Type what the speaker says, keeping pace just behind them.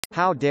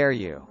How dare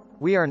you?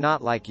 We are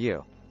not like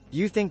you.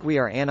 You think we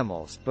are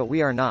animals, but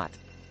we are not.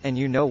 And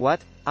you know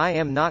what? I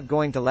am not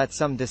going to let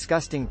some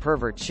disgusting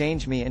pervert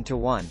change me into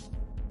one.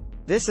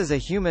 This is a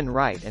human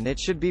right and it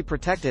should be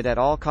protected at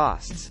all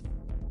costs.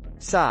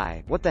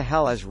 Sigh, what the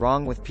hell is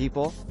wrong with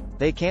people?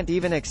 They can't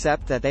even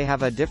accept that they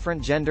have a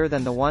different gender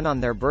than the one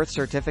on their birth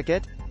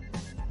certificate?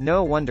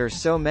 No wonder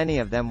so many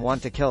of them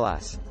want to kill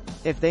us.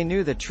 If they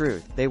knew the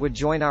truth, they would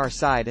join our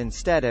side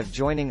instead of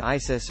joining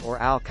ISIS or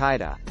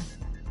Al-Qaeda.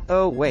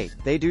 Oh wait,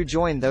 they do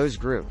join those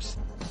groups.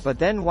 But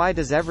then why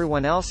does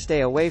everyone else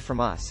stay away from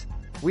us?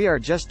 We are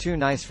just too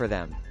nice for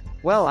them.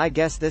 Well, I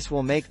guess this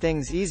will make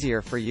things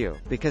easier for you,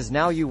 because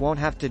now you won't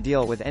have to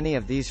deal with any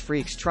of these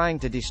freaks trying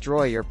to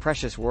destroy your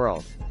precious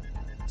world.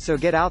 So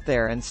get out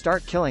there and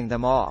start killing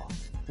them all.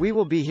 We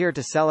will be here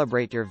to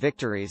celebrate your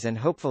victories and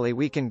hopefully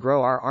we can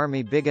grow our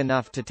army big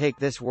enough to take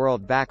this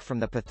world back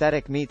from the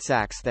pathetic meat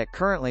sacks that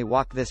currently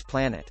walk this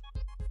planet.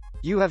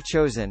 You have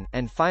chosen,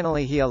 and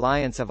finally the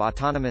Alliance of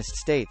Autonomous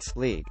States,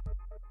 League.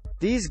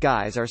 These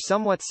guys are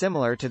somewhat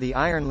similar to the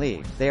Iron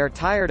League. They are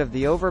tired of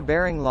the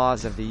overbearing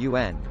laws of the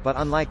UN, but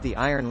unlike the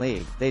Iron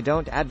League, they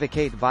don't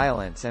advocate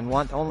violence and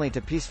want only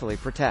to peacefully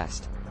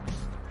protest.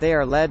 They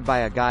are led by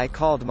a guy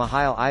called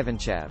Mikhail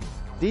Ivanchev.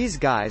 These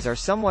guys are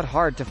somewhat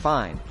hard to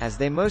find, as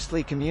they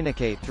mostly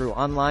communicate through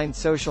online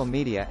social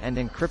media and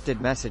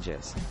encrypted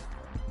messages.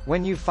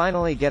 When you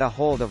finally get a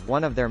hold of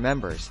one of their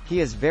members,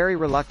 he is very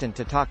reluctant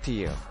to talk to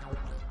you.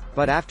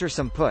 But after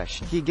some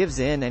push, he gives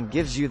in and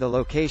gives you the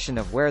location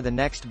of where the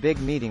next big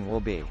meeting will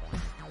be.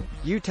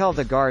 You tell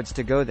the guards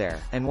to go there,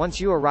 and once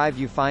you arrive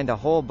you find a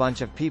whole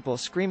bunch of people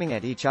screaming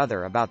at each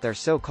other about their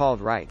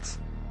so-called rights.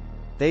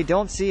 They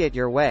don't see it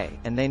your way,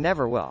 and they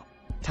never will.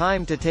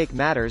 Time to take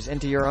matters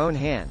into your own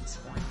hands.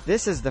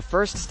 This is the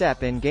first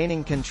step in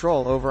gaining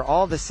control over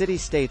all the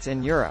city-states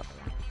in Europe.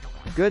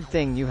 Good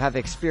thing you have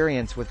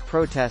experience with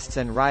protests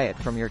and riot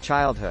from your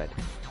childhood.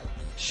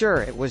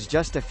 Sure, it was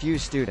just a few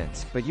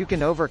students, but you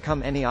can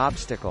overcome any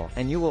obstacle,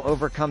 and you will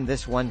overcome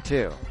this one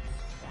too.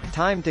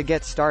 Time to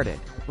get started.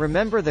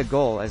 Remember, the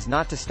goal is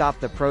not to stop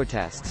the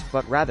protests,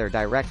 but rather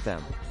direct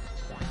them.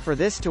 For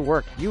this to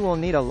work, you will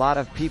need a lot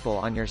of people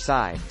on your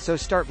side, so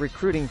start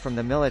recruiting from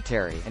the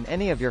military and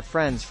any of your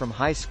friends from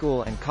high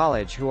school and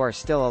college who are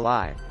still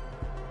alive.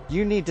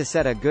 You need to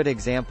set a good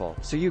example,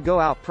 so you go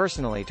out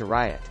personally to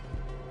riot.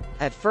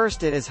 At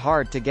first it is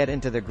hard to get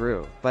into the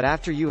groove, but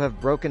after you have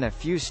broken a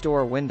few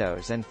store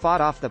windows and fought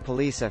off the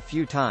police a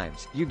few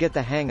times, you get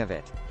the hang of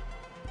it.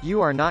 You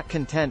are not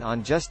content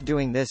on just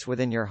doing this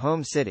within your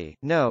home city,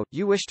 no,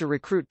 you wish to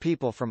recruit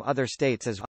people from other states as well.